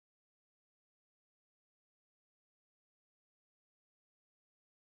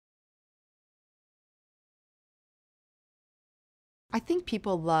I think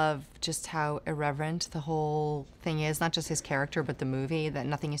people love just how irreverent the whole thing is, not just his character, but the movie, that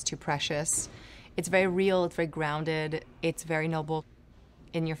nothing is too precious. It's very real, it's very grounded, it's very noble,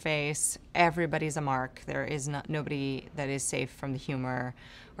 in your face. Everybody's a mark. There is nobody that is safe from the humor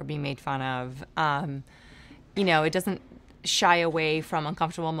or being made fun of. It doesn't shy away from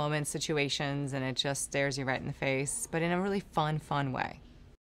uncomfortable moments, situations, and it just stares you right in the face, but in a really fun way.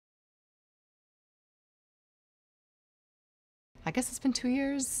 I guess it's been 2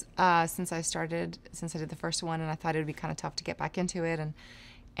 years since I did the first one, and I thought it would be kind of tough to get back into it.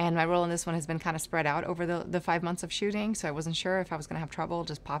 And my role in this one has been kind of spread out over the 5 months of shooting, so I wasn't sure if I was going to have trouble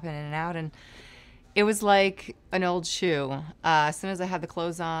just popping in and out. And it was like an old shoe. As soon as I had the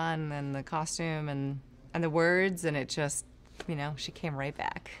clothes on and the costume and the words, and it just, she came right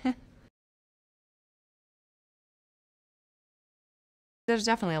back. There's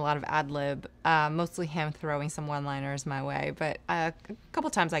definitely a lot of ad lib, mostly him throwing some one-liners my way, but a couple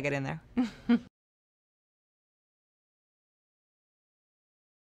times I get in there.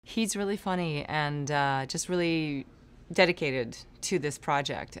 He's really funny and just really dedicated to this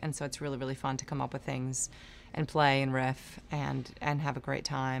project, and so it's really fun to come up with things and play and riff and have a great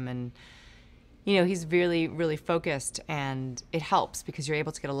time. And he's really focused, and it helps because you're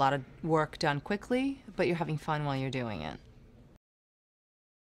able to get a lot of work done quickly, but you're having fun while you're doing it.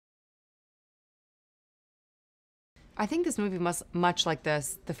 I think this movie, much like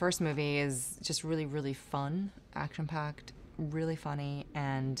the first movie, is just really fun, action-packed, really funny,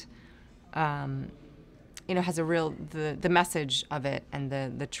 and has a real the message of it, and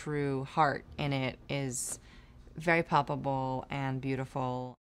the true heart in it is very palpable and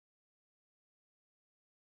beautiful.